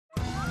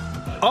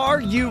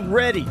Are you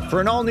ready for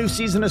an all-new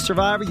season of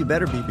Survivor? You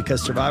better be,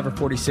 because Survivor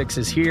 46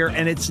 is here,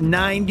 and it's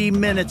 90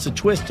 minutes of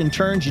twists and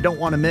turns you don't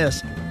want to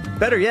miss.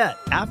 Better yet,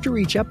 after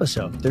each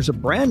episode, there's a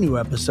brand new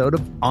episode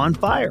of On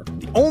Fire,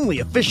 the only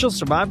official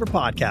Survivor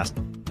podcast.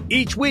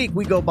 Each week,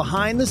 we go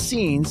behind the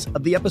scenes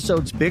of the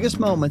episode's biggest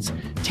moments,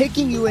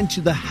 taking you into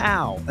the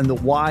how and the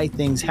why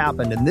things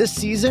happened. And this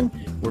season,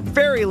 we're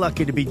very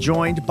lucky to be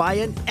joined by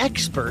an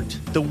expert,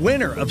 the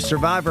winner of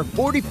Survivor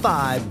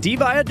 45, Dee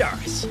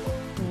Valladares.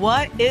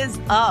 What is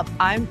up?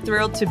 I'm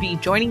thrilled to be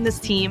joining this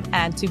team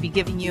and to be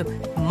giving you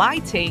my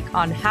take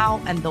on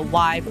how and the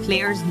why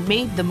players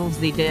made the moves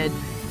they did,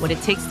 what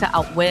it takes to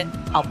outwit,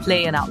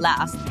 outplay, and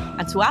outlast,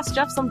 and to ask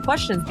Jeff some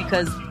questions,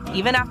 because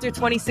even after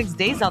 26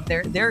 days out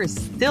there, there is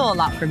still a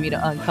lot for me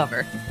to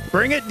uncover.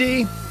 Bring it,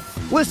 Dee.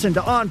 Listen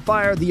to On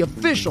Fire, the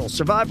official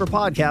Survivor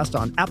podcast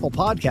on Apple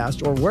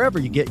Podcasts or wherever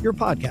you get your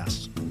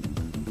podcasts.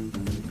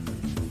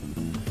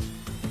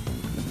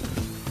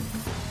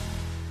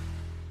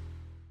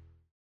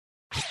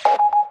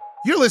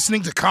 You're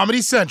listening to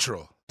Comedy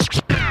Central. My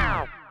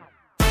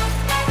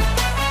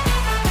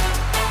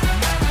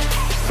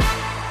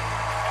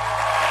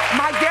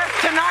guest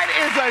tonight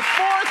is a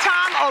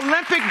four-time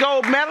Olympic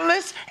gold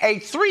medalist, a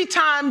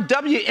three-time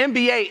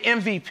WNBA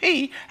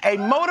MVP, a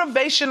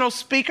motivational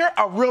speaker,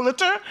 a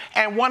realtor,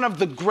 and one of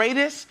the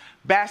greatest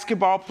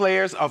basketball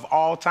players of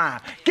all time.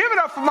 Give it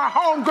up for my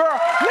homegirl,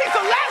 Lisa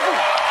Leslie.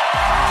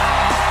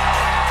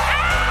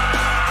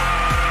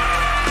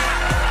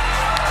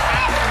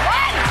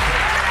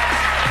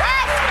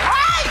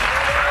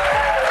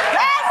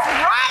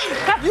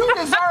 You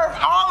deserve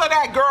all of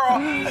that, girl.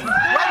 Wait a minute.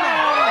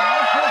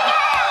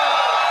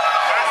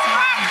 That's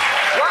right.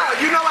 Wow,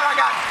 you know what I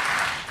got?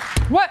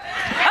 What?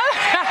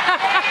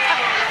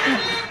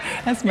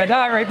 That's my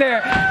dog right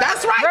there.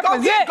 That's right. Go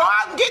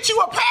out and get you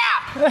a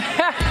pair.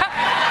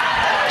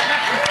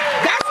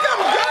 That's them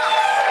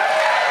dunks.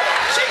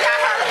 She got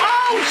her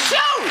own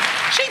shoe.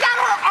 She got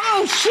her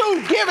own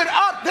shoe. Give it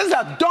up. These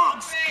are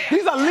dunks.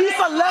 These are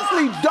Lisa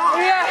Leslie dunks.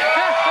 Yeah.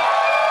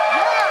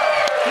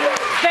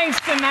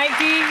 Thanks to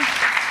Nike.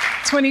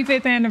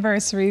 25th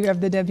anniversary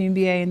of the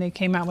WNBA, and they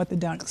came out with the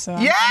dunk. So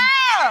yeah!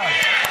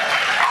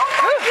 Oh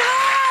my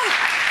God!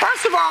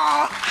 First of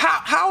all,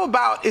 how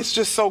about it's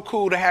just so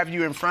cool to have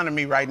you in front of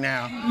me right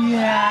now?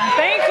 Yeah,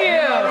 thank you. You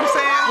know what I'm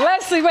saying?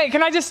 Leslie, wait,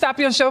 can I just stop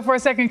your show for a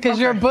second? Because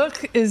your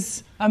book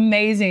is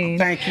amazing.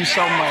 Thank you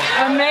so much.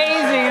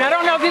 Amazing. I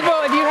don't know, people,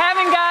 if you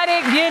haven't got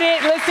it, get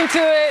it, listen to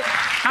it.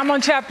 I'm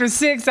on chapter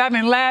 6. I've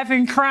been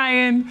laughing,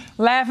 crying,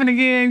 laughing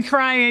again,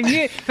 crying.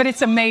 Yeah, but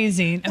it's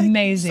amazing,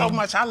 amazing. Thank you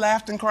so much. I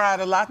laughed and cried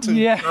a lot too.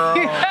 Yeah.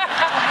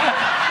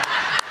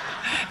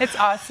 It's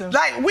awesome.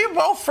 Like, we're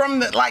both from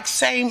the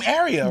same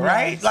area,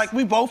 right? Yes. Like,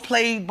 we both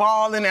played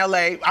ball in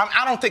LA.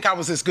 I don't think I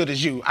was as good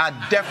as you. I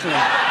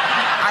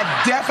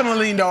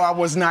definitely know I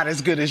was not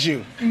as good as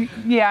you.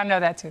 Yeah, I know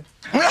that too.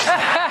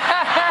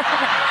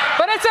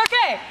 But it's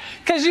okay,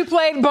 because you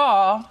played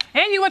ball,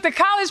 and you went to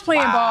college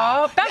playing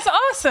ball. That's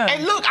awesome.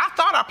 Hey, look, I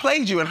thought I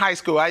played you in high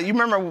school. You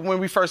remember when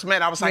we first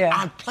met, I was like,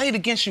 I played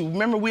against you.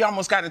 Remember, we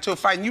almost got into a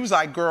fight, and you was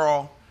like,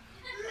 girl.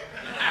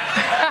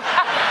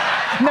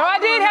 No, I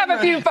did have a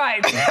few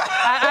fights.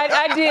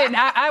 I did.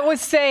 I would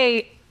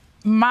say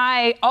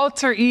my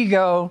alter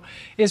ego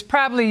is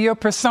probably your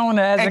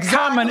persona as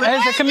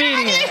a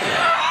comedian.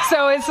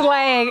 So it's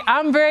like,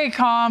 I'm very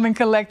calm and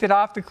collected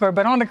off the court,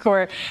 but on the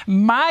court,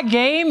 my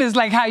game is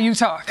like how you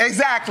talk.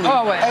 Exactly.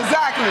 Always.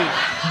 Exactly.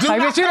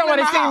 But you don't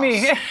want to see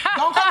me.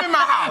 Don't come in my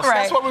house. Right.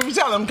 That's what we were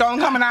telling them. Don't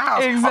come in our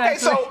house. Exactly. Okay,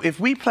 so if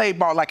we played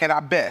ball like at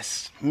our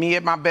best, me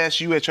at my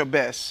best, you at your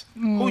best,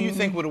 who you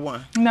think would have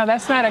won? No,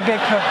 that's not a good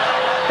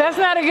That's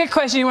not a good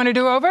question. You want to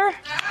do over?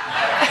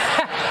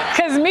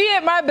 Because me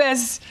at my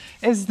best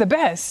is the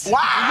best. Wow.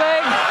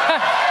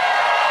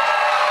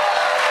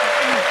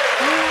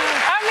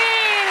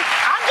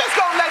 I'm just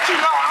going to let you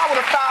know I would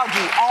have fouled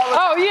you all the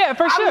time. Oh, yeah,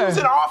 for sure. I'm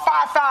using all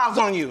 5 fouls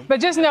on you.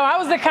 But just know, I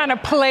was the kind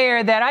of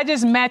player that I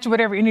just match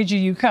whatever energy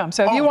you come.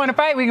 So if you want to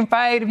fight, we can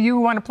fight. If you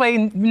want to play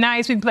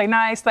nice, we can play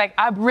nice. Like,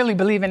 I really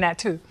believe in that,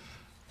 too.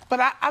 But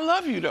I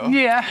love you, though.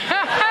 Yeah.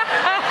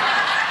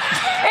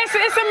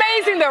 It's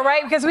amazing, though,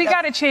 right? Because we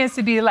got a chance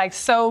to be,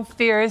 so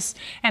fierce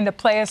and to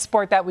play a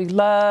sport that we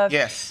love.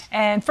 Yes.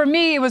 And for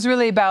me, it was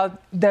really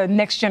about the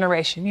next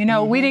generation. You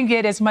know, we didn't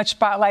get as much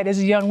spotlight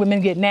as young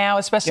women get now,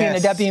 especially in the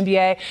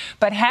WNBA.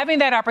 But having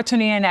that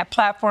opportunity and that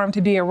platform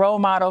to be a role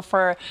model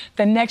for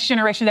the next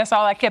generation, that's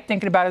all I kept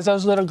thinking about, is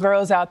those little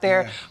girls out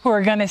there who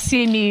are going to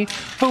see me,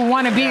 who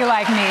want to be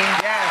like me.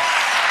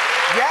 Yes.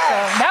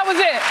 Yes. So that was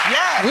it.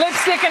 Yes.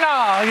 Lipstick and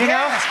all, you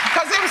know?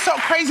 Because it was so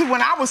crazy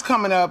when I was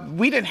coming up,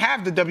 we didn't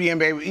have the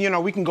WNBA. You know,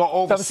 we can go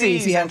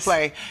overseas and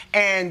play.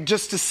 And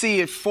just to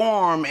see it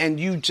form, and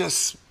you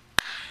just,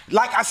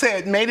 like I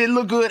said, made it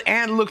look good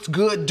and looked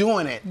good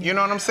doing it. You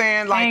know what I'm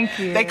saying? Thank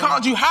you. They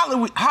called you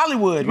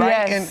Hollywood,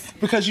 right? Yes. And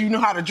because you know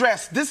how to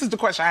dress. This is the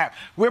question I have.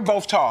 We're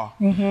both tall.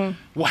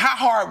 Well, how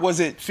hard was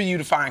it for you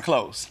to find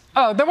clothes?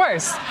 Oh, the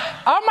worst.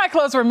 All my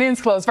clothes were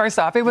men's clothes, first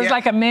off. It was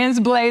like a men's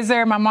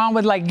blazer. My mom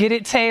would like get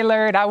it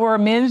tailored. I wore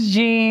men's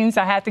jeans.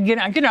 I had to get,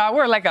 I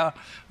wore like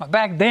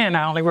back then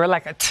I only wore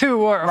like a 2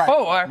 or a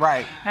 4.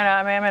 Right. And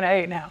I'm an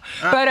 8 now.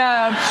 But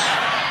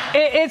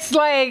it's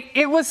like,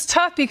 it was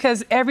tough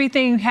because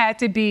everything had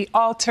to be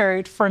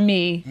altered for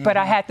me, but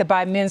I had to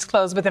buy men's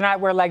clothes, but then I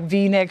wear like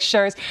V-neck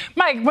shirts.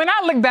 Mike, when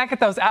I look back at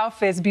those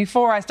outfits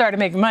before I started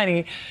making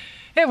money,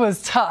 it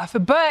was tough,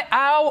 but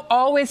I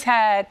always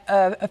had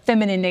a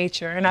feminine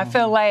nature, and I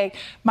feel like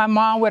my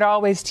mom would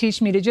always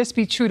teach me to just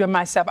be true to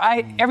myself.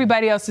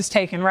 Everybody else is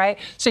taken, right?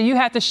 So you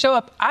have to show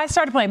up. I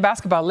started playing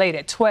basketball late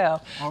at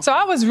 12, so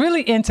I was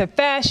really into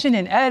fashion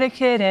and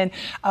etiquette and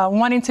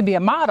wanting to be a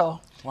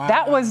model. Wow.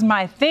 That was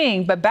my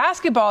thing, but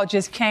basketball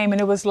just came,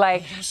 and it was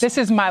like, this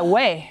is my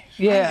way.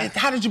 Yeah.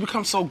 How did you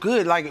become so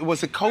good? Like,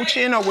 was it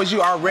coaching, or was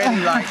you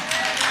already like?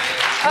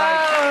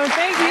 Oh,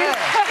 thank you. Yeah.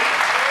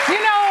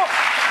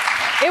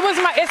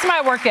 It's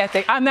my work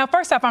ethic. Now,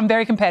 first off, I'm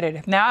very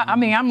competitive. Now, I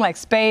mean, I'm like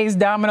spades,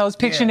 dominoes,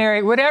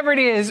 Pictionary, whatever it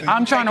is,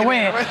 I'm trying to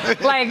win.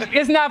 Like,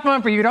 it's not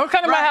fun for you. Don't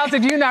come to my house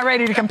if you're not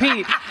ready to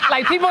compete.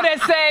 Like, people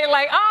that say,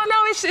 like, oh, no,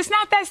 it's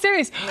not that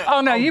serious.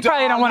 Oh, no, you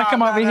probably don't want to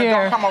come over here.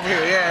 Don't come over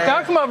here, yeah.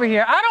 Don't come over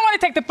here. I don't want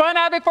to take the fun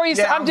out of it for you,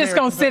 so I'm just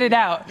going to sit it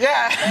out.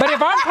 Yeah. But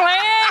if I'm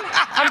playing,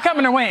 I'm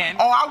coming to win.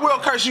 Oh, I will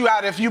curse you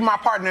out if you my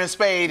partner in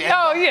spade.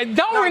 Oh, yeah,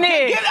 don't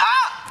renege. Get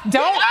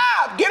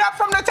up! Get up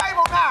from the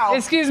table now.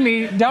 Excuse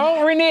me,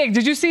 don't renege.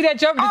 Did you see that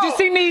joke? Did you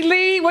see me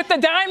lead with the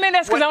diamond?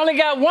 That's because I only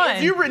got one.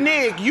 If you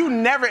renege, you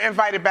never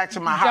invited back to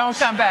my house.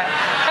 Don't come back.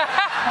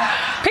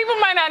 People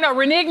might not know,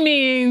 renege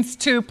means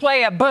to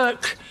play a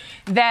book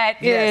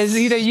that is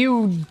either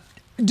you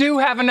do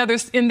have another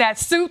in that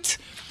suit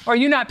or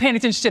you're not paying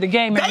attention to the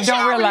game and you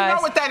don't realize. You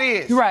know what that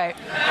is. Right.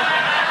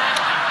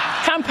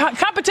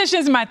 Competition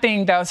is my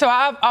thing, though. So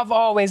I've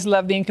always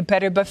loved being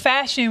competitive, but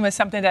fashion was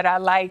something that I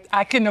liked.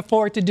 I couldn't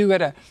afford to do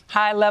at a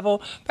high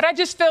level, but I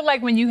just feel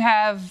like when you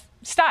have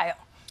style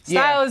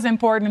is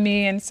important to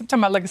me. And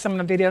sometimes I look at some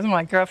of the videos, I'm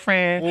like,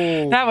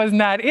 girlfriend, that was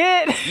not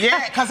it.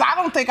 Yeah, because I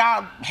don't think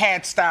I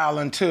had style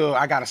until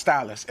I got a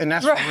stylist, and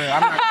that's for real.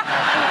 I'm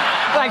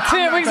not like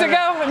 10 weeks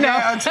ago? No.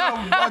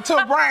 Yeah,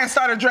 until Brian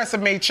started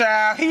dressing me,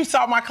 child. He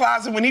saw my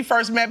closet when he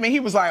first met me. He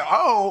was like,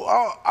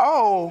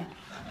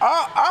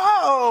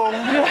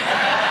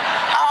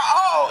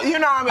 you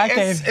know what I mean?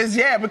 It's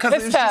because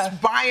it's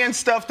just buying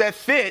stuff that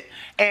fit.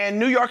 And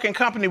New York &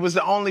 Company was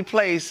the only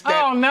place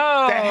that,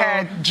 that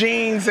had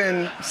jeans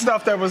and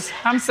stuff that was.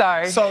 I'm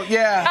sorry. So,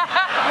 yeah,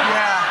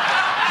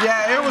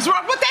 it was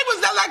wrong. But they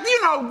was like,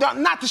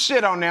 not to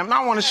shit on them. I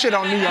don't want to shit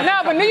on New York.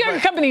 No, but New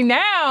York & Company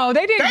now,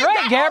 they did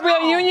great.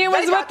 Gabrielle Union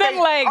was with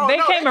them. They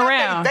came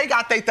around. They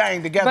got their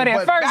thing together. But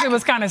at first, it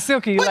was kind of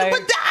silky. But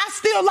I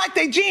still like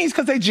their jeans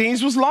because their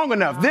jeans was long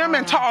enough. Them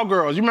and tall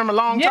girls. You remember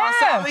Long Tall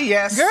Sally?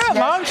 Yes. Girl,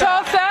 Long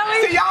Tall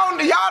Sally? See, y'all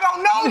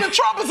don't know the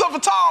troubles of a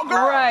tall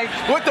girl. Right.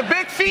 With the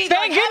big feet.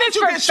 Thank goodness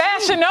for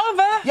Fashion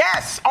Nova.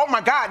 Yes. Oh,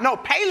 my God. No,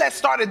 Payless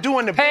started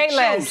doing the big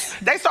shoes.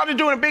 They started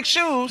doing the big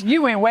shoes.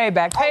 You went way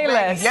back.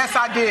 Payless. Yes,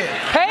 I did.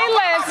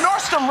 Payless.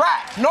 Nordstrom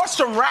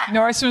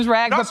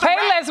Rack. But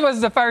Payless was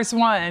the first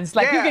ones.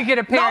 Like, you could get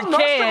a pair of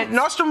kids.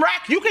 Nordstrom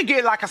Rack, you could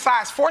get like a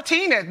size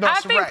 14 at Nordstrom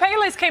Rack. I think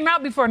Payless came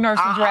out before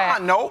Nordstrom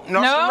Rack. No,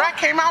 Nordstrom Rack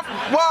came out.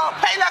 Well,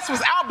 Payless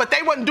was out, but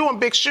they wasn't doing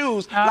big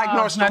shoes like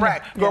Nordstrom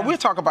Rack. Girl, we'll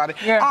talk about it.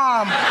 Yeah.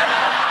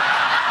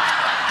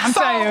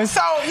 So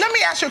let me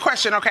ask you a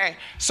question, okay?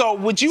 So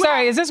would you?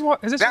 Sorry, is this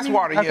water? That's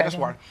water. Yeah, that's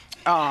water.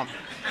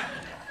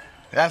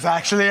 That's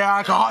actually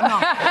alcohol. No.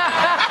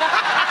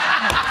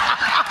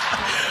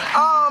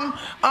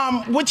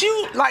 Would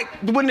you like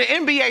when the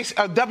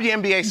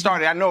WNBA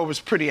started? I know it was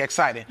pretty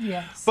exciting.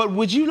 Yes. But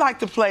would you like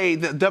to play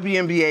the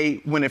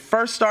WNBA when it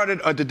first started,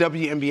 or the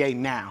WNBA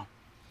now?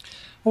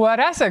 Well,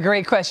 that's a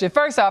great question.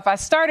 First off, I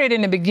started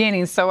in the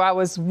beginning, so I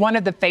was one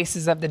of the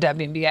faces of the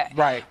WNBA.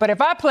 Right. But if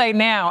I played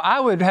now, I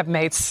would have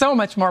made so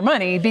much more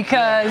money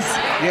because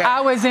I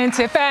was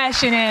into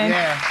fashion and,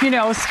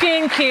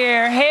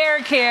 skincare, hair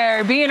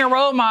care, being a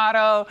role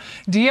model,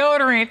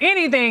 deodorant,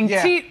 anything,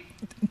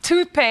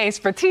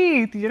 toothpaste for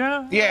teeth,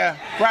 Yeah,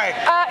 right.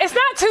 It's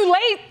not too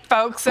late,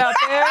 folks out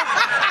there.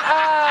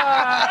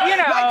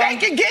 Like they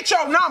can get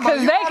your number.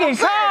 Because they can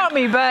call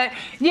me. But,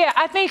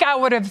 I think I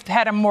would have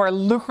had a more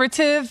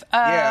lucrative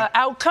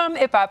outcome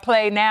if I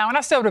played now. And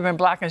I still would have been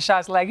blocking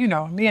shots like, me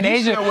and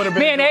Asia would have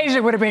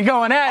been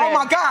going at it. Oh,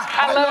 my God.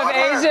 I love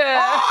Asia.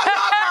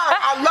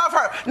 I love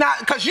her. Now,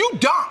 because you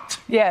dunked.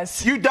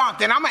 Yes. You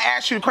dunked. And I'm going to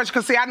ask you the question,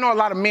 because, see, I know a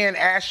lot of men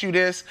ask you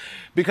this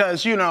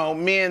because,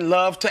 men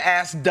love to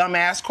ask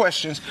dumbass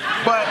questions.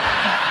 But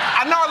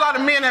I know a lot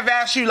of men have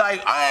asked you,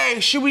 like, hey,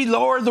 should we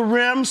lower the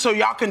rim so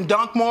y'all can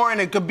dunk more and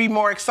it could be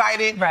more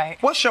exciting? Right.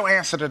 What's your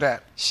answer to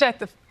that?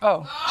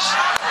 No.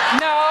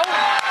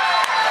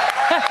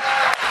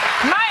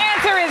 My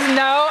answer is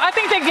no. I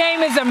think the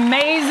game is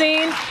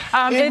amazing.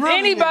 If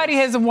anybody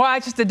has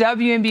watched the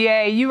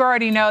WNBA, you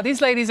already know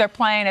these ladies are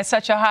playing at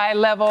such a high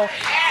level.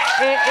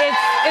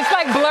 It's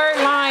like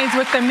blurred lines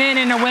with the men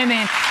and the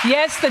women.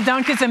 Yes, the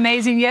dunk is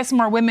amazing. Yes,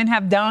 more women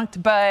have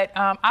dunked, but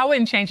I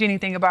wouldn't change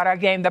anything about our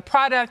game. The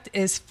product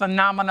is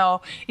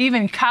phenomenal.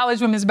 Even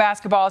college women's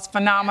basketball is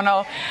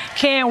phenomenal.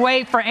 Can't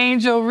wait for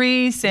Angel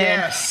Reese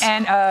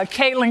and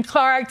Caitlin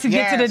Clark to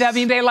get to the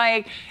WNBA.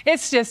 Like,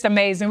 it's just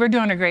amazing. We're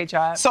doing a great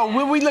job. So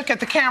will we look at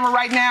the camera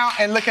right now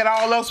and look at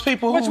all those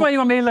people? Which one you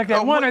want me to look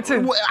at? One or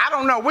two? I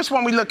don't know. Which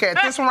one we look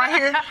at? This one right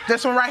here?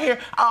 This one right here?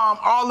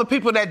 All the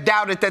people that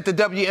doubted that the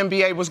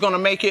WNBA was going to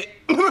make it.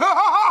 Right.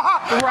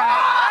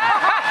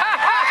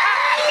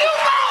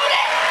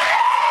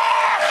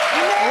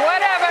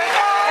 Whatever.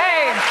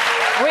 Hey,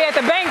 we at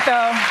the bank,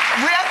 though.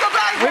 We at the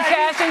bank, we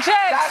cashing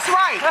checks. That's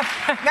right.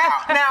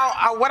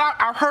 Now, what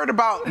I heard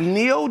about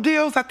NIL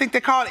deals, I think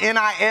they call it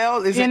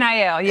NIL. Is it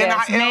NIL,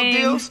 yes. NIL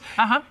deals?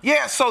 Uh-huh.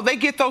 Yeah, so they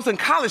get those in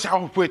college.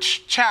 Oh,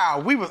 which,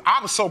 child, I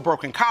was so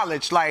broke in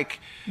college. Like,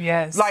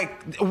 yes.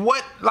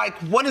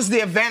 What is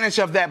the advantage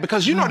of that?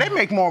 Because, you know, they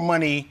make more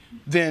money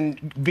than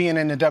being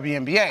in the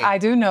WNBA. I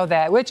do know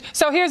that.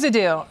 So here's the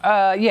deal.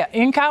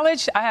 In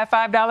college, I had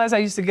 $5. I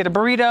used to get a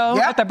burrito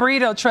at the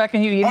burrito truck,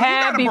 and you eat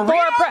half before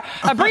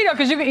a burrito,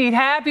 because you can eat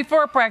half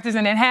before practice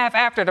and then half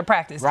after the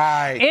practice.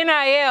 Right.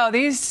 NIL,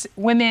 these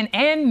women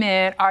and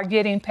men are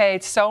getting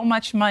paid so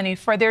much money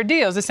for their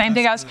deals. The same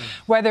thing as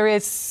whether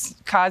it's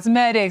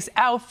cosmetics,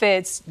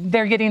 outfits,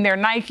 they're getting their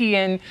Nike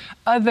and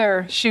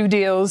other shoe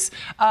deals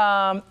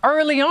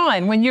early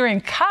on when you're in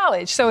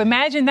college. So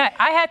imagine that.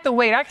 I had to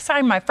wait. I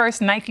signed my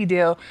first Nike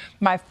deal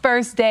my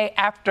first day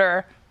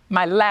after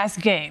my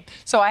last game.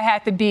 So I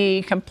had to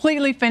be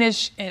completely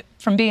finished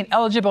from being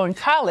eligible in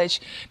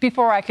college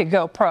before I could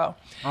go pro.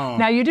 Oh.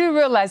 Now, you do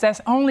realize that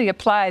only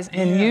applies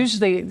in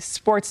usually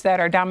sports that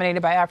are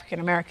dominated by African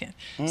American.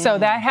 So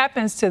that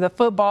happens to the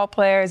football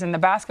players and the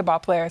basketball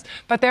players.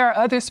 But there are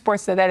other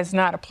sports that does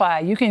not apply.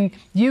 You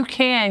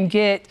can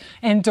get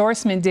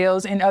endorsement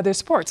deals in other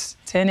sports,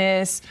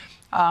 tennis,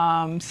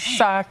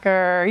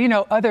 soccer,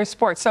 other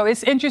sports. So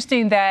it's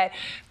interesting that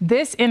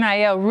this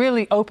NIL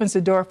really opens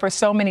the door for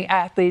so many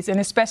athletes, and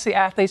especially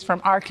athletes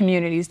from our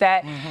communities,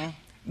 that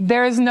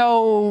there's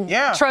no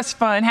trust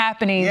fund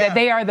happening, that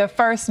they are the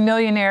first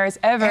millionaires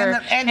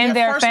ever in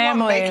their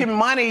family. Making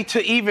money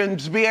to even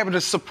be able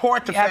to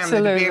support the family,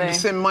 to be able to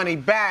send money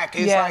back.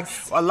 It's like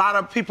a lot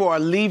of people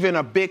are leaving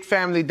a big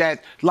family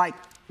that, like,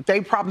 they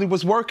probably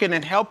was working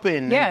and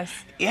helping. Yes.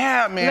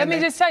 Yeah, man. Let me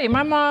just tell you,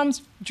 my mom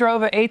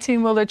drove an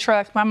 18-wheeler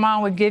truck. My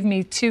mom would give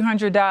me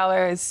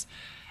 $200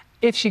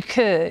 if she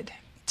could.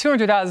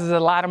 $200 is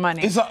a lot of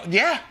money.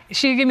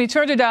 She'd give me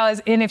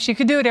 $200, and if she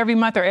could do it every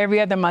month or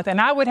every other month,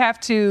 and I would have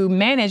to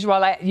manage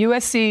while at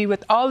USC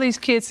with all these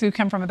kids who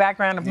come from a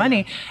background of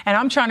money, and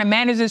I'm trying to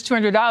manage this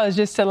 $200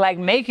 just to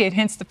make it,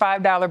 hence the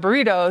 $5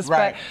 burritos.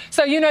 Right. But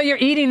so your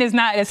eating is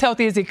not as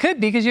healthy as it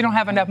could be because you don't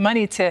have enough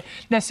money to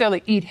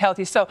necessarily eat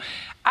healthy. So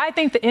I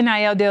think the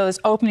NIL deal is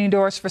opening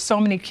doors for so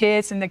many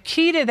kids, and the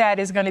key to that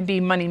is going to be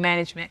money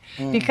management,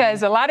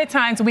 because a lot of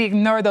times we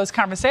ignore those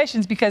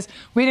conversations because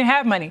we didn't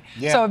have money.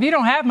 So if you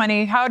don't have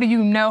money, how do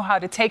you know how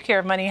to take care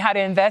of money, how to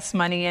invest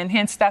money? And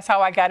hence, that's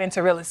how I got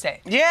into real estate.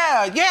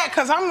 Yeah,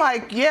 because I'm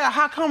like,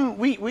 how come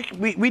we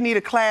need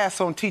a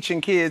class on teaching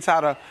kids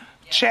how to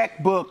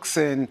checkbooks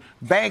and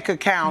bank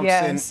accounts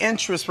and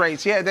interest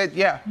rates.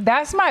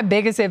 That's my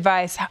biggest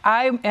advice.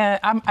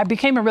 I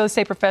became a real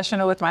estate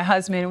professional with my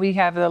husband. We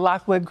have the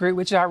Lockwood Group,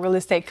 which is our real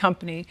estate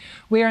company.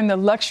 We are in the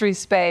luxury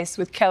space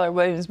with Keller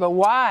Williams. But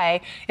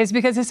why? It's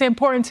because it's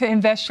important to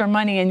invest your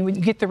money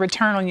and get the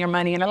return on your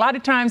money. And a lot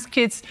of times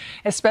kids,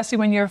 especially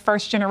when you're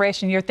first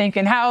generation, you're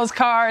thinking house,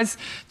 cars,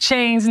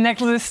 chains,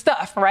 necklaces,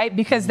 stuff, right?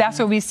 Because that's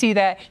what we see,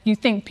 that you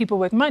think people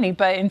with money.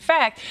 But in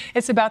fact,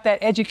 it's about that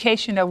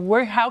education of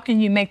how can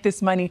you make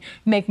this money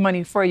make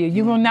money for you.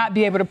 You will not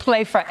be able to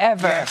play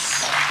forever,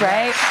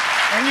 right?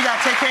 And you got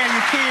to take care of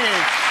your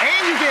kids.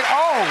 And you get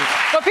old.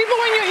 But people,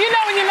 when you're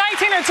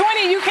 19 or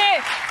 20, you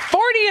can't.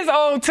 40 is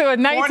old to a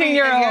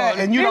 19-year-old.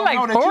 And you you're don't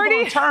know that 40? you're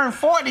going to turn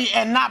 40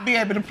 and not be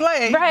able to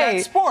play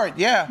that sport.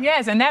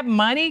 Yes, and that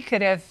money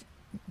could have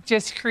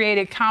just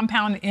created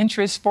compound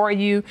interest for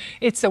you.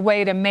 It's a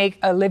way to make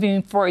a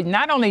living for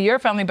not only your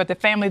family, but the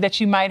family that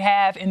you might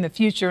have in the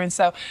future. And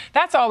so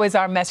that's always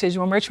our message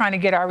when we're trying to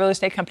get our real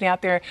estate company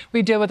out there.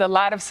 We deal with a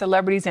lot of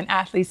celebrities and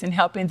athletes and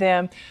helping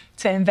them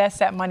to invest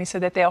that money so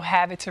that they'll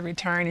have it to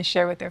return and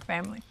share with their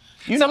family.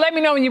 So let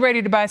me know when you're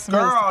ready to buy some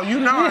real estate. Girl, you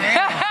know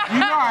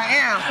I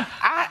am.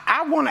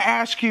 I want to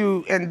ask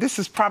you, and this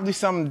is probably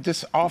something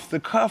just off the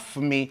cuff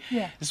for me,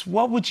 is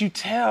what would you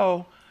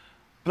tell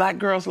Black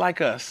girls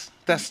like us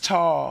that's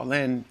tall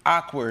and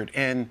awkward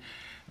and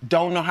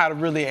don't know how to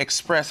really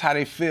express how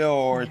they feel,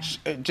 or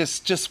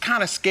just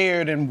kind of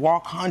scared and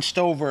walk hunched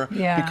over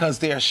because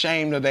they're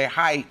ashamed of their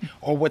height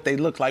or what they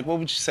look like, what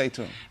would you say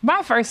to them?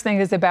 My first thing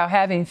is about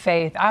having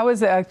faith. I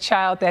was a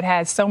child that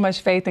had so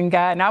much faith in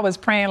God, and I was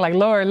praying like,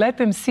 Lord, let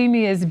them see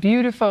me as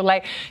beautiful.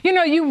 Like, you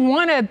know, you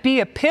want to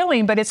be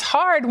appealing, but it's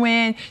hard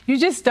when you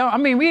just don't. I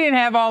mean, we didn't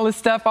have all this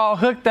stuff all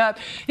hooked up.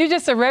 You're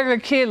just a regular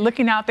kid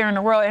looking out there in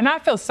the world. And I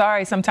feel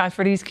sorry sometimes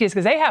for these kids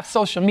because they have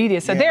social media.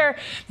 So they're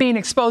being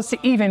exposed to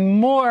even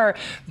more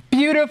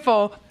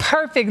beautiful,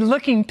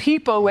 perfect-looking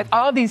people with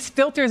all these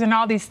filters and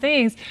all these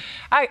things.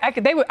 I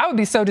would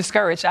be so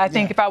discouraged, I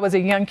think, if I was a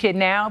young kid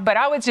now. But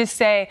I would just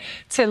say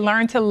to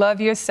learn to love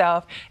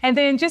yourself and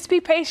then just be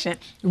patient.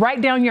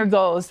 Write down your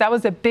goals. That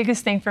was the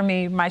biggest thing for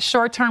me. My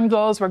short-term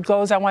goals were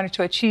goals I wanted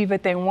to achieve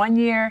within 1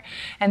 year.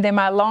 And then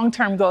my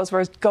long-term goals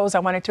were goals I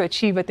wanted to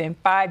achieve within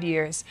 5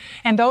 years.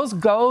 And those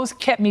goals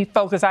kept me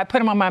focused. I put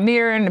them on my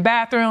mirror in the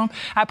bathroom.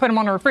 I put them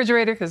on the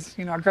refrigerator because,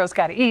 you know, our girls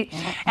got to eat.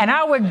 And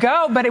I would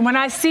go. But when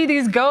I see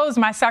these goals,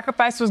 my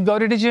sacrifice was go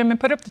to the gym and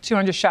put up the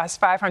 200 shots,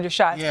 500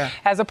 shots,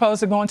 as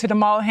opposed to going to the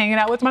mall hanging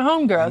out with my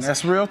homegirls. And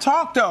that's real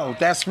talk, though.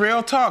 That's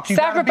real talk. You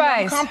got to be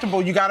uncomfortable.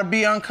 You got to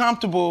be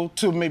uncomfortable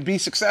to be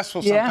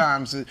successful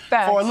sometimes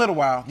for a little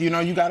while. You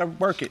know, you got to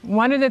work it.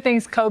 One of the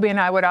things Kobe and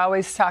I would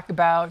always talk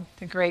about,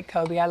 the great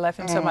Kobe, I love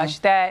him so much,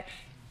 that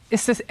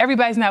it's just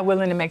everybody's not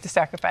willing to make the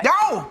sacrifice.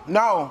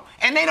 No.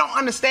 And they don't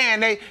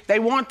understand. They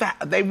want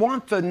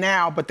the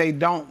now, but they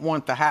don't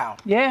want the how.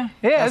 Yeah,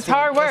 it's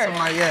hard work. It's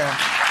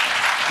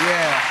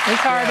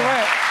hard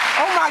work.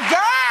 Oh, my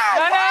God.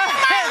 I'm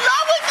in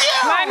love with you.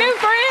 My new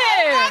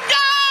friend. Oh, my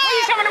God. When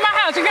you coming to my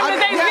house? You coming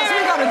to Thanksgiving? Yes,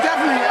 we're going to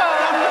definitely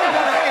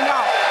hang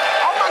out.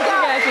 Oh, my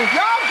God.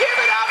 Y'all give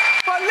it up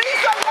for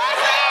Lisa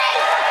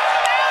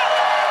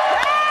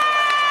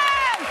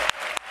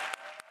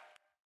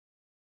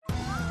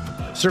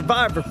Leslie.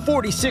 Survivor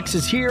 46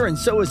 is here, and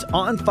so is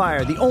On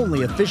Fire, the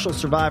only official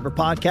Survivor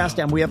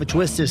podcast, and we have a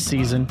twist this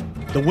season.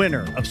 The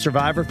winner of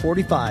Survivor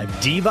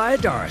 45, Dee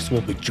Valladares, will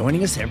be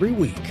joining us every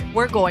week.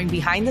 We're going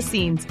behind the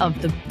scenes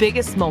of the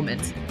biggest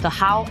moments, the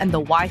how and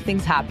the why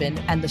things happen,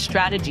 and the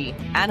strategy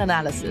and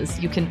analysis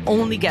you can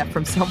only get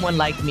from someone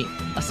like me,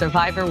 a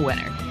Survivor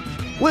winner.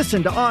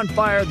 Listen to On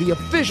Fire, the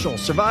official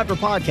Survivor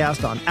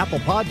podcast on Apple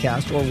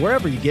Podcasts or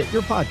wherever you get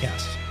your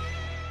podcasts.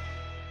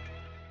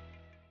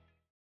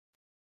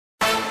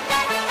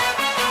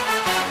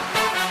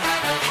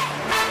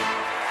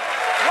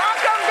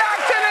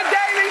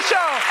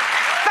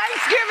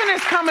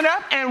 Coming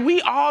up, and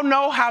we all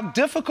know how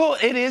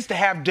difficult it is to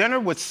have dinner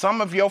with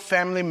some of your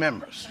family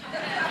members.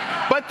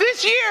 But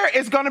this year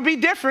is going to be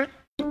different.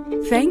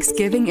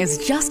 Thanksgiving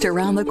is just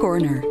around the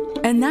corner,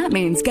 and that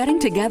means getting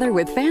together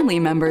with family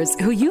members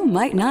who you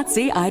might not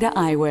see eye to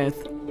eye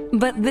with.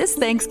 But this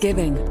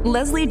Thanksgiving,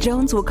 Leslie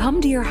Jones will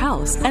come to your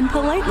house and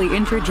politely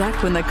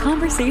interject when the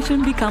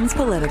conversation becomes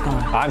political.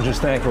 I'm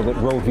just thankful that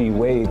Roe v.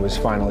 Wade was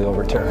finally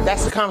overturned.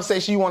 That's the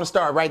conversation you want to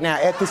start right now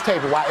at this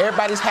table while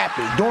everybody's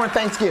happy during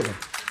Thanksgiving.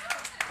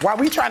 While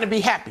we trying to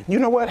be happy, you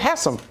know what? Have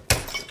some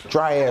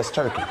dry-ass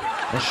turkey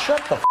and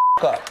shut the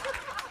up.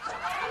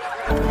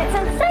 It's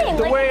insane.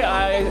 The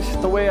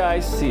way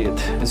I see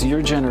it is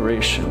your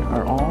generation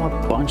are all a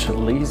bunch of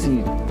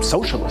lazy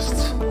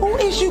socialists. Who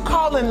is you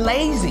calling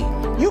lazy?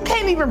 You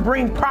can't even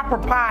bring proper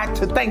pie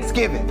to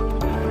Thanksgiving.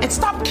 And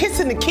stop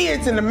kissing the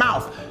kids in the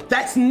mouth.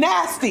 That's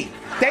nasty.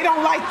 They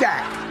don't like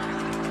that.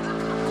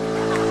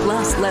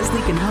 Plus,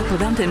 Leslie can help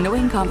prevent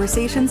annoying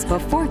conversations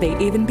before they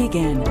even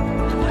begin.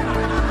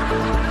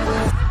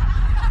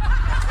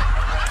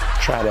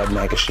 Try that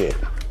MAGA shit.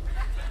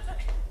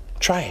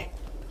 Try it.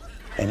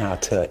 And I'll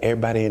tell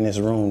everybody in this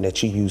room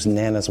that you use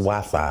Nana's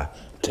Wi-Fi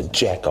to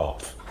jack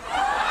off.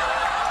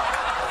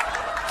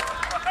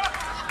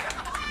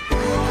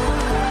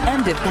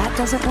 And if that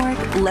doesn't work,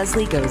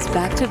 Leslie goes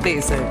back to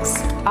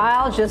basics.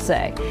 I'll just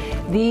say,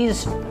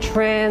 these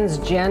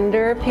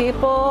transgender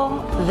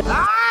people...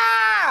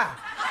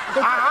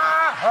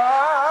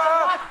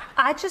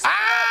 I just...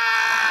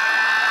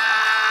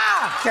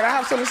 Can I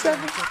have some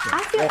Stephanie?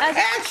 I feel as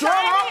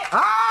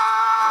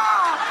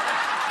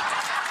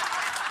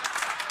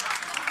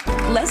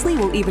Leslie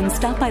will even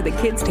stop by the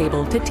kids'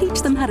 table to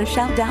teach them how to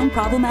shout down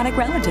problematic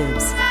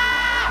relatives.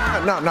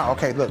 No,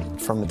 okay, look,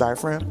 from the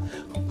diaphragm.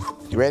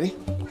 You ready?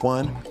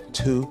 1,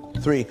 2,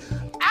 3.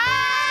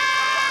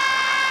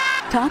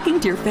 Talking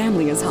to your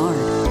family is hard.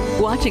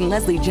 Watching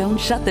Leslie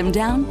Jones shut them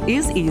down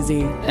is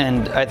easy.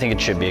 And I think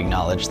it should be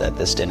acknowledged that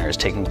this dinner is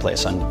taking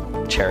place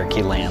on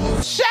Cherokee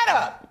land. Shut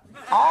up!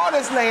 All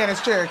this land is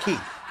Cherokee.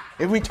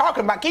 If we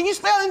talking about, can you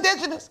spell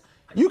indigenous?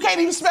 You can't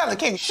even spell it,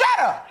 can you? Shut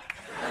up!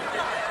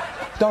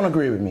 Don't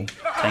agree with me.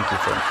 Thank you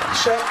for informing.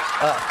 Shut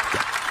up.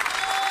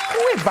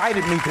 Who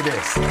invited me to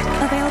this?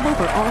 Available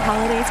for all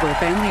holidays where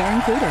family are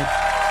included.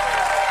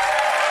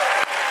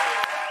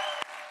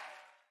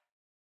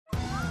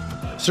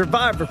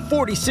 Survivor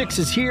 46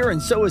 is here, and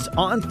so is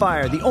On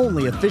Fire, the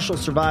only official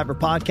Survivor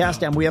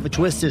podcast, and we have a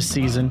twist this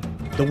season.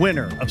 The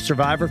winner of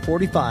Survivor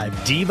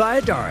 45, Dee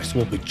Valladares,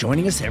 will be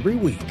joining us every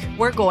week.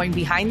 We're going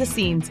behind the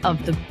scenes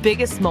of the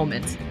biggest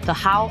moments, the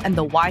how and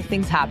the why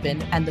things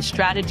happen, and the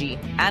strategy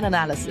and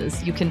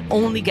analysis you can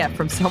only get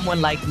from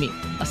someone like me,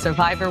 a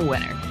Survivor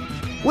winner.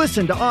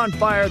 Listen to On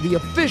Fire, the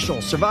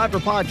official Survivor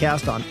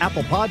podcast on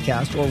Apple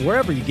Podcasts or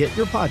wherever you get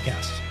your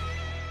podcasts.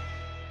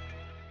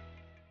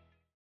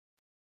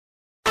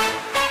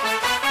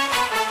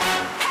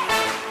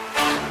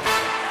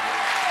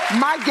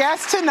 My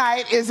guest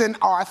tonight is an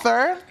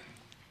author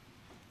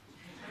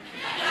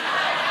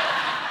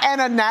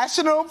and a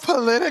national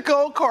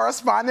political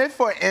correspondent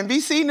for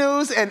NBC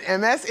News and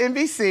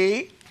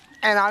MSNBC,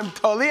 and I'm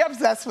totally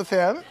obsessed with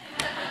him.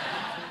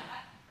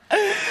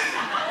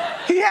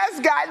 He has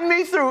gotten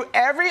me through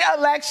every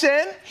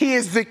election. He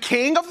is the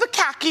king of the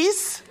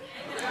khakis,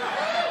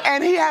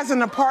 and he has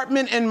an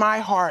apartment in my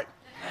heart.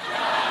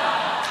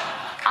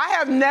 I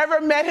have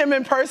never met him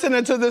in person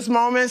until this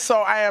moment, so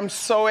I am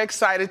so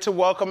excited to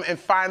welcome and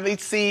finally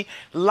see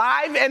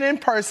live and in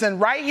person,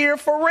 right here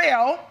for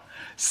real,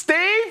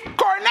 Steve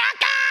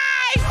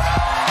Kornacki!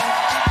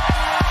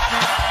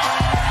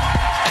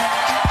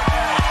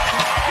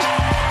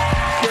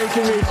 Great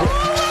to meet you.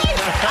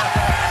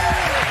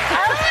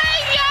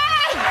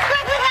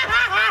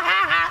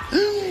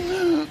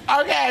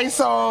 Okay,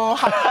 so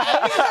hi.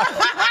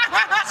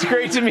 It's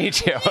great to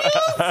meet you. You too.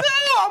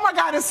 Oh my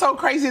God, it's so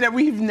crazy that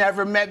we've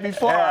never met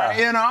before,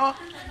 you know?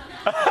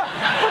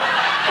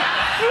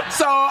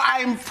 So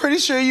I'm pretty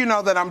sure you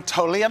know that I'm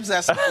totally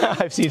obsessed with you.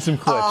 I've seen some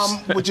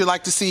clips. Would you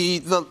like to see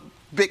the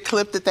big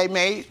clip that they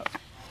made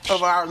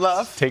of our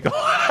love? Take a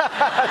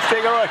Let's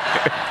take a look.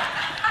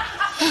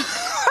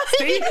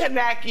 Steve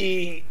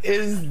Kornacki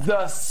is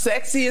the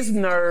sexiest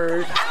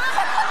nerd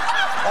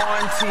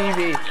on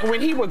TV. When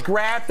he would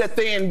grab that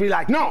thing and be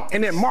like, no,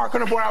 and then mark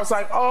on the board, I was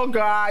like, oh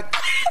God,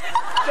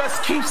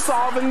 just keep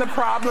solving the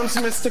problems,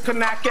 Mr.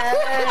 Kornacki.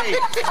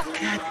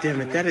 God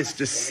damn it, that is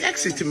just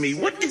sexy to me.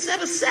 What, is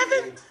that a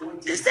 7?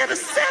 Is that a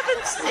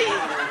 7, Steve?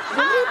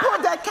 When he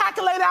pulled that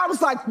calculator, I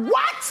was like,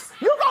 what?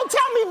 You gonna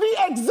tell me the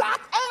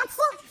exact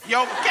answer?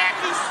 Your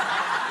khakis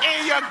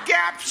and your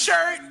Gap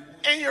shirt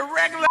and your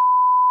regular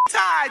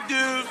tie,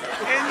 dude,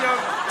 and your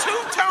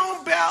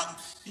two-tone belt,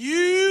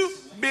 you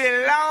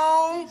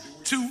belong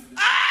to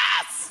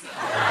us.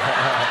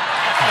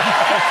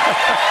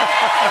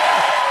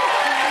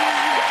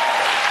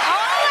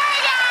 Oh my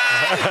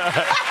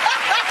God!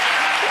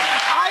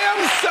 I am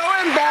so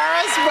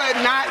embarrassed, but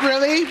not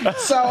really.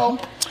 So,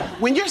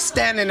 when you're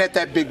standing at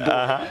that big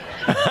board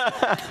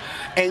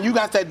and you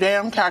got that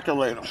damn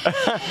calculator,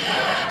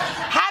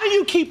 how do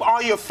you keep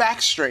all your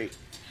facts straight?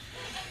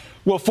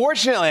 Well,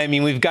 fortunately, I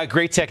mean, we've got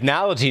great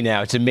technology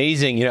now. It's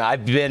amazing. You know,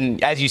 I've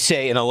been, as you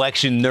say, an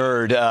election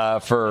nerd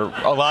for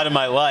a lot of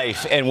my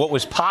life. And what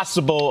was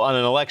possible on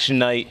an election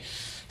night,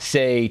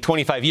 say,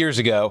 25 years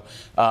ago,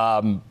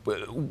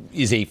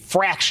 is a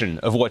fraction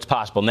of what's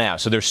possible now.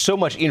 So there's so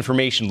much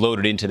information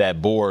loaded into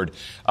that board.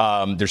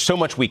 There's so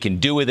much we can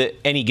do with it.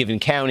 Any given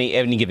county,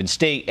 any given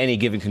state, any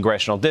given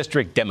congressional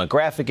district,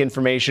 demographic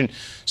information.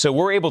 So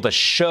we're able to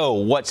show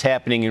what's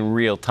happening in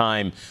real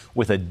time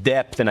with a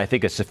depth and I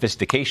think a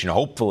sophistication,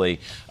 hopefully,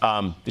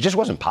 it just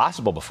wasn't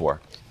possible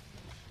before.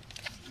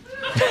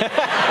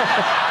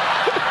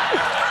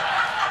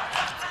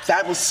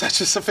 That was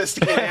such a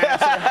sophisticated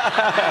answer.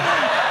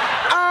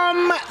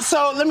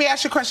 So let me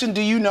ask you a question.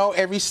 Do you know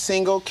every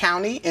single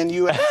county in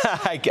U.S.?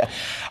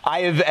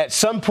 I have at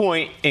some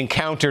point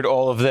encountered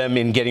all of them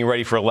in getting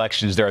ready for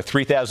elections. There are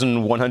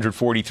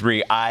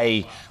 3,143.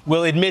 I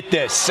will admit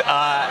this.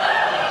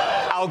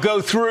 I'll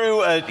go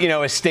through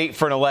a state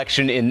for an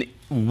election, and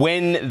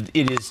when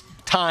it is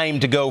time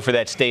to go for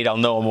that state, I'll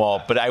know them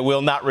all, but I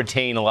will not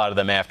retain a lot of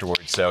them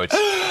afterwards. So it's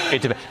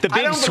the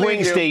big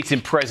swing states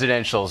and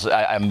presidentials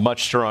I'm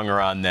much stronger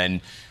on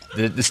than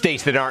the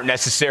states that aren't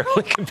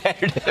necessarily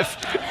competitive.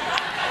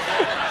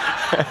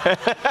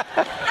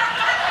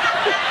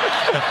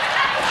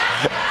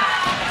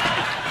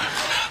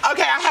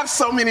 Okay, I have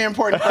so many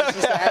important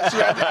questions to ask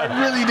you. I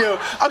really do.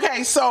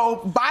 Okay,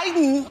 so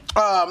Biden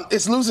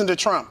is losing to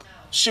Trump.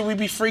 Should we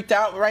be freaked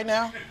out right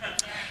now?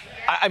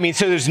 I mean,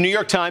 so there's New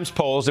York Times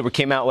polls that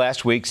came out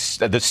last week.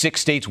 The 6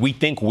 states we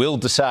think will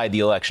decide the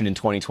election in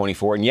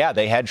 2024. And yeah,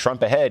 they had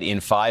Trump ahead in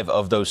 5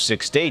 of those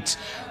 6 states.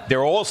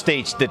 They're all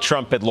states that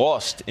Trump had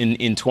lost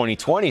in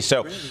 2020.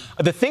 So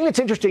the thing that's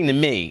interesting to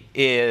me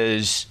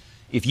is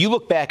if you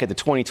look back at the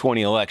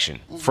 2020 election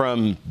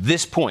from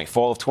this point,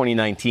 fall of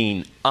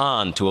 2019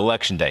 on to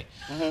Election Day,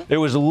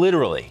 there was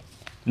literally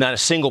not a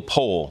single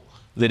poll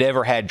that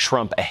ever had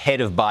Trump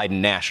ahead of Biden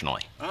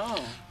nationally.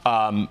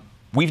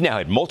 We've now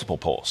had multiple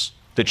polls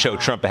that show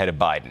Trump ahead of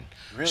Biden.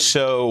 Really?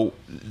 So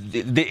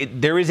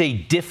there is a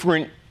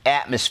different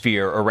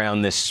atmosphere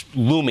around this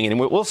looming, and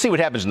we'll see what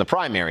happens in the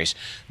primaries,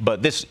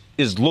 but this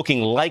is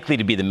looking likely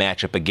to be the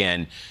matchup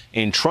again,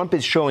 and Trump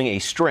is showing a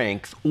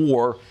strength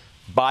or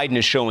Biden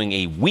is showing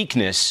a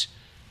weakness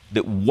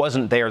that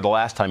wasn't there the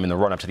last time in the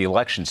run-up to the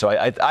election. So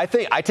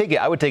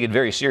I would take it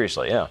very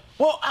seriously, yeah.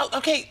 Well,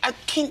 okay,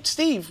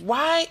 Steve,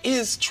 why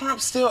is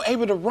Trump still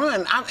able to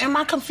run? Am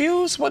I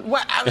confused?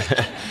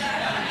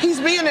 He's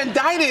being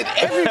indicted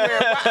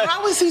everywhere.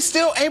 How is he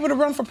still able to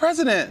run for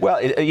president? Well,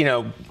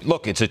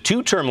 look, it's a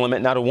 2-term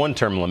limit, not a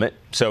 1-term limit.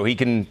 So he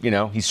can,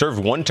 he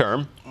served 1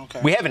 term.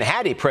 Okay. We haven't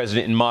had a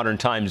president in modern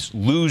times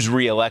lose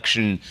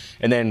re-election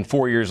and then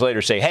 4 years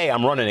later say, hey,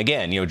 I'm running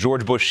again.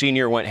 George Bush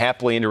Sr. went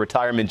happily into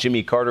retirement.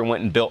 Jimmy Carter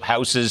went and built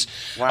houses.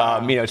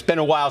 Wow. It's been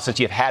a while since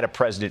you've had a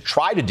president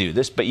try to do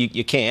this, but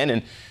you can.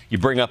 And you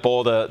bring up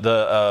all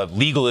the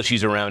legal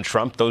issues around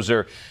Trump.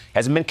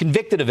 Hasn't been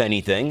convicted of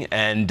anything.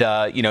 And,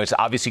 it's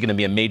obviously going to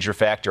be a major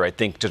factor, I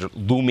think, to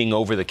looming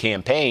over the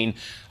campaign.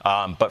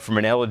 But from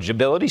an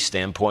eligibility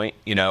standpoint,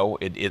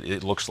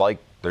 it looks like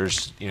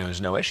there's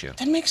no issue.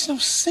 That makes no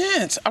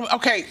sense.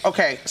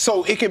 Okay.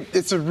 So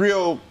it's a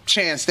real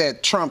chance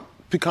that Trump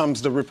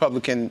becomes the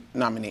Republican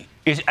nominee.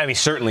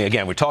 Certainly,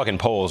 again, we're talking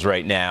polls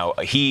right now.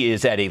 He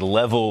is at a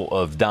level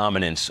of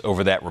dominance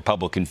over that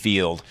Republican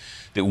field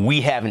that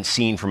we haven't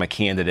seen from a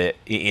candidate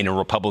in a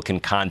Republican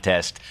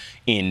contest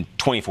in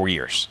 24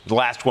 years. The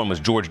last one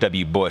was George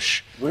W.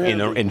 Bush.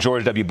 Really? And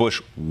George W.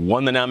 Bush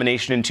won the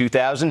nomination in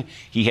 2000.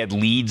 He had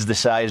leads the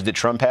size that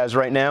Trump has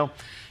right now.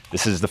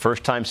 This is the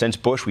first time since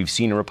Bush we've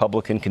seen a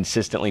Republican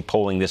consistently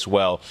polling this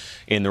well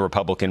in the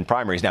Republican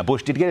primaries. Now,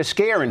 Bush did get a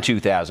scare in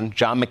 2000.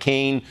 John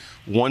McCain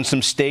won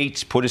some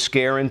states, put a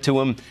scare into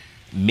him.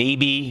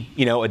 Maybe,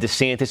 a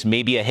DeSantis,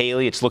 maybe a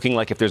Haley. It's looking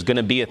like if there's going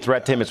to be a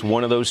threat to him, it's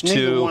one of those two.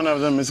 Neither one of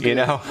them is good.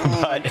 Oh,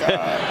 my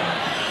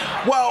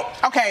God. Well,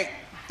 okay.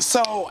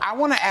 So I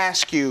want to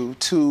ask you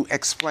to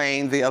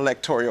explain the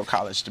Electoral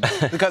College to me,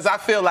 because I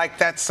feel like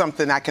that's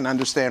something I can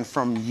understand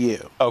from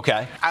you.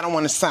 Okay. I don't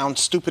want to sound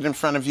stupid in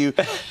front of you,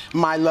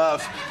 my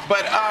love,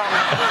 but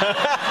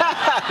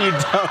I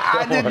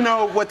didn't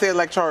know what the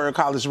Electoral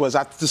College was.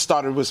 I just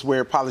thought it was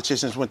where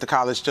politicians went to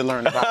college to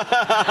learn about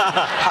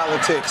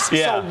politics.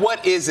 Yeah. So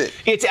what is it?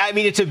 It's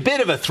a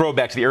bit of a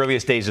throwback to the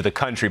earliest days of the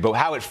country, but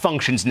how it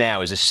functions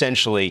now is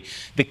essentially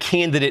the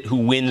candidate who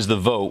wins the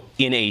vote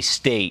in a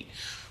state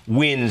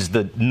wins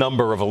the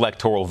number of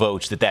electoral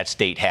votes that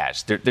state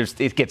has.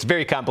 It gets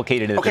very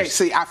complicated. Okay,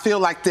 see, I feel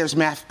like there's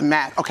math.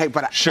 Okay,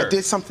 but I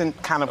did something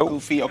kind of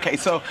goofy. Okay,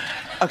 so,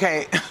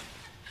 okay.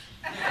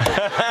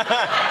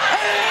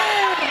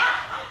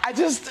 I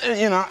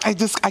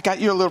got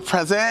you a little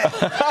present. Yes.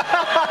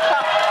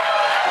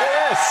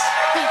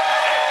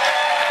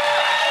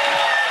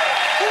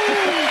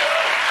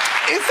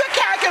 It's a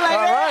calculator.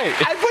 All right.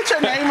 I put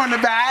your name on the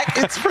back.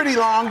 It's pretty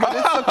long, but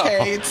it's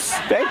okay.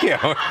 Thank you.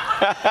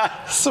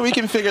 So we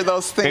can figure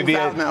those things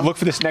out now. Look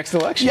for this next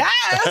election. Yes.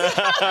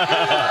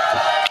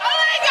 Oh,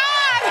 my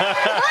God.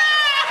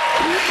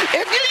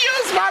 If you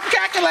use my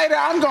calculator,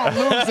 I'm going to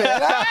lose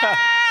it.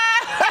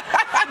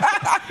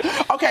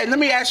 Okay, let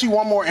me ask you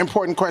one more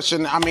important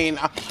question. Now,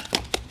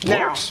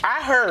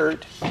 I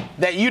heard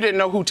that you didn't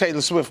know who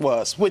Taylor Swift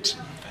was, which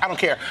I don't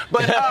care.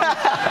 But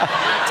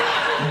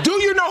do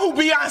you know who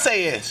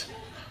Beyonce is?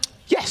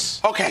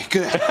 Yes. Okay,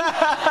 good. Woo,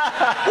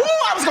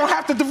 I was going to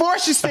have to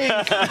divorce you, Steve.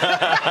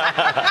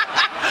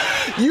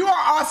 You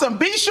are awesome.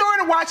 Be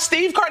sure to watch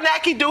Steve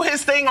Kornacki do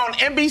his thing on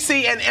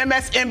NBC and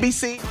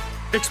MSNBC.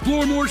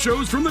 Explore more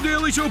shows from The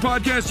Daily Show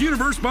podcast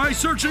universe by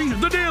searching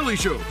The Daily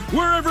Show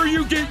wherever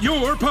you get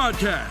your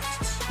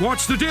podcasts.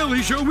 Watch The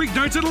Daily Show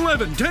weeknights at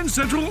 11, 10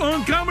 Central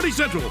on Comedy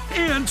Central,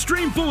 and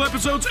stream full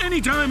episodes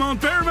anytime on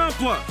Paramount+.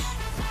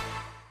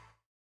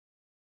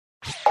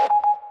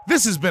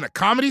 This has been a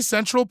Comedy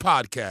Central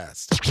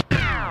podcast.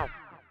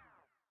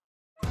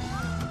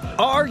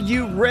 Are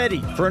you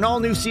ready for an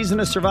all-new season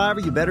of Survivor?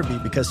 You better be,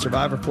 because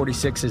Survivor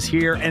 46 is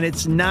here, and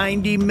it's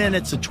 90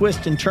 minutes of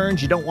twists and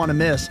turns you don't want to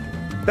miss.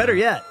 Better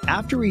yet,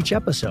 after each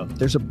episode,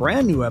 there's a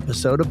brand new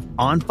episode of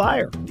On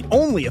Fire, the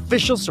only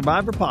official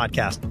Survivor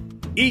podcast.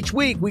 Each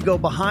week, we go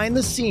behind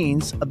the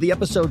scenes of the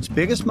episode's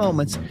biggest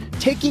moments,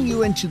 taking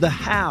you into the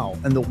how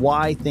and the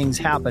why things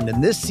happened.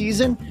 And this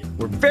season,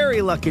 we're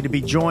very lucky to be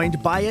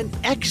joined by an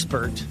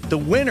expert, the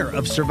winner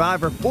of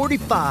Survivor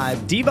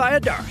 45, Diva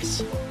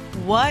Adaris.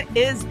 What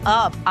is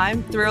up?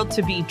 I'm thrilled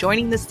to be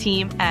joining this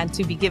team and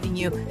to be giving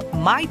you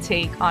my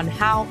take on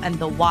how and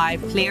the why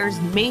players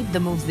made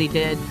the moves they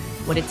did,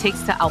 what it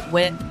takes to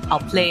outwit,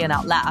 outplay, and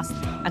outlast,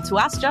 and to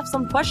ask Jeff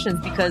some questions,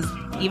 because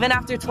even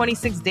after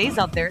 26 days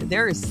out there,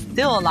 there is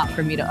still a lot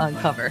for me to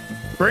uncover.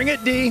 Bring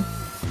it, D.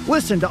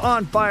 Listen to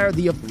On Fire,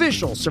 the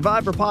official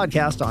Survivor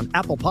podcast on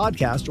Apple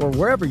Podcasts or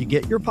wherever you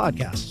get your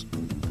podcasts.